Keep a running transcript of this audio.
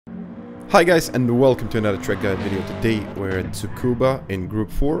Hi guys, and welcome to another track guide video. Today we're at Tsukuba in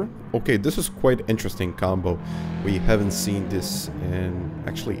Gr.4. Okay, this is quite interesting combo. We haven't seen this in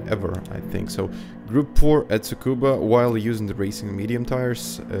actually ever, I think. So Gr.4 at Tsukuba while using the racing medium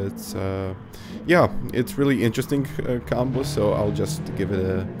tires. It's yeah, it's really interesting combo. So I'll just give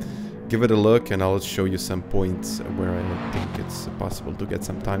it a look and I'll show you some points where I think it's possible to get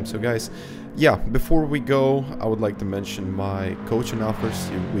some time. So guys, yeah, before we go, I would like to mention my coaching offers,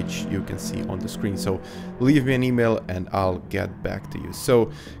 which you can see on the screen. So leave me an email and I'll get back to you.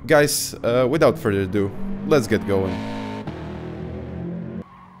 So guys, without further ado, let's get going.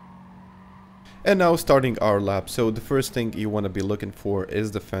 And now starting our lap. So the first thing you want to be looking for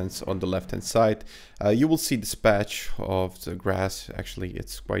is the fence on the left hand side. You will see this patch of the grass. Actually,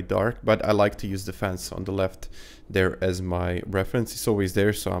 it's quite dark, but I like to use the fence on the left there as my reference. It's always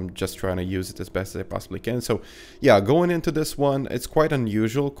there, so I'm just trying to use it as best as I possibly can. So yeah, going into this one, it's quite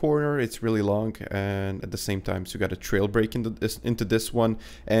unusual corner. It's really long, and at the same time, so you got a trail brake into this one,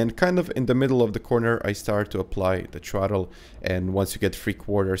 and kind of in the middle of the corner, I start to apply the throttle. And once you get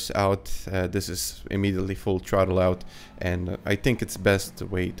 3/4 out, this is immediately full throttle out, and I think it's best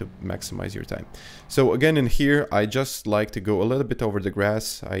way to maximize your time. So again, in here, I just like to go a little bit over the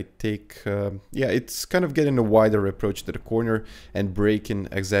grass. I take, yeah, it's kind of getting a wider approach to the corner and braking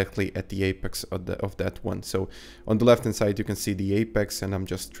exactly at the apex of that one. So on the left hand side, you can see the apex, and I'm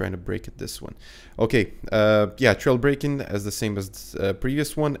just trying to brake at this one. Okay, yeah, trail braking as the same as the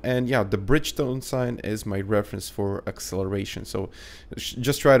previous one, and yeah, the Bridgestone sign is my reference for acceleration. So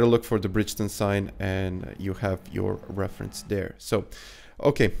just try to look for the Bridgestone sign and you have your reference there. So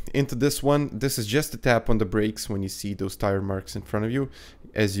okay, into this one, this is just a tap on the brakes when you see those tire marks in front of you,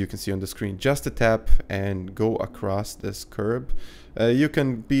 as you can see on the screen. Just a tap and go across this curb. You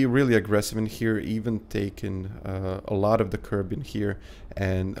can be really aggressive in here, even taking a lot of the curb in here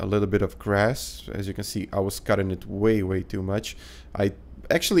and a little bit of grass. As you can see, I was cutting it way too much. I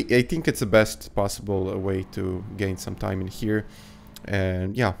think it's the best possible way to gain some time in here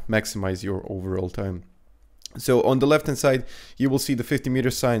and yeah, maximize your overall time. So on the left hand side, you will see the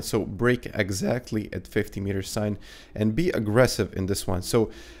 50-meter sign. So brake exactly at 50-meter sign and be aggressive in this one. So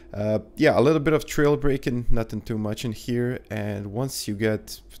yeah, a little bit of trail braking, nothing too much in here. And once you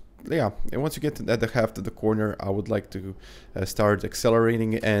get, yeah, and once you get at the half of the corner, I would like to start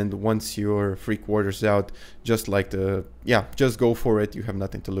accelerating. And once you're 3/4 out, just like to, yeah, just go for it. You have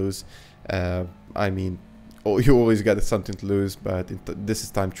nothing to lose. I mean, you always got something to lose, but this is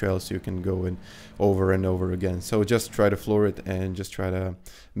time trial, so you can go in over and over again. So just try to floor it and just try to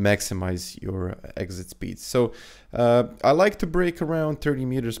maximize your exit speeds. So I like to brake around 30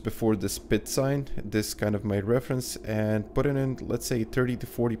 meters before the spit sign. This is kind of my reference, and put it in, let's say 30 to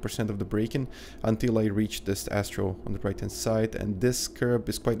 40% of the braking until I reach this Astro on the right hand side. And this curb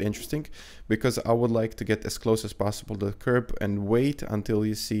is quite interesting because I would like to get as close as possible to the curb and wait until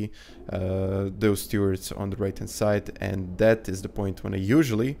you see those stewards on the right hand side. And that is the point when I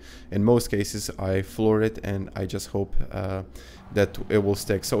usually, in most cases, I floor it and I just hope that it will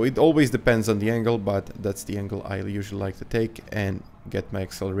stick. So it always depends on the angle, but that's the angle I usually like to take and get my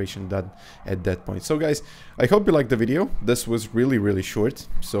acceleration done at that point. So guys, I hope you liked the video. This was really short,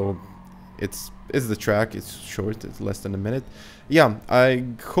 so it's the track, it's short, it's less than a minute. Yeah, I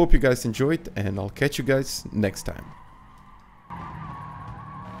hope you guys enjoyed, and I'll catch you guys next time.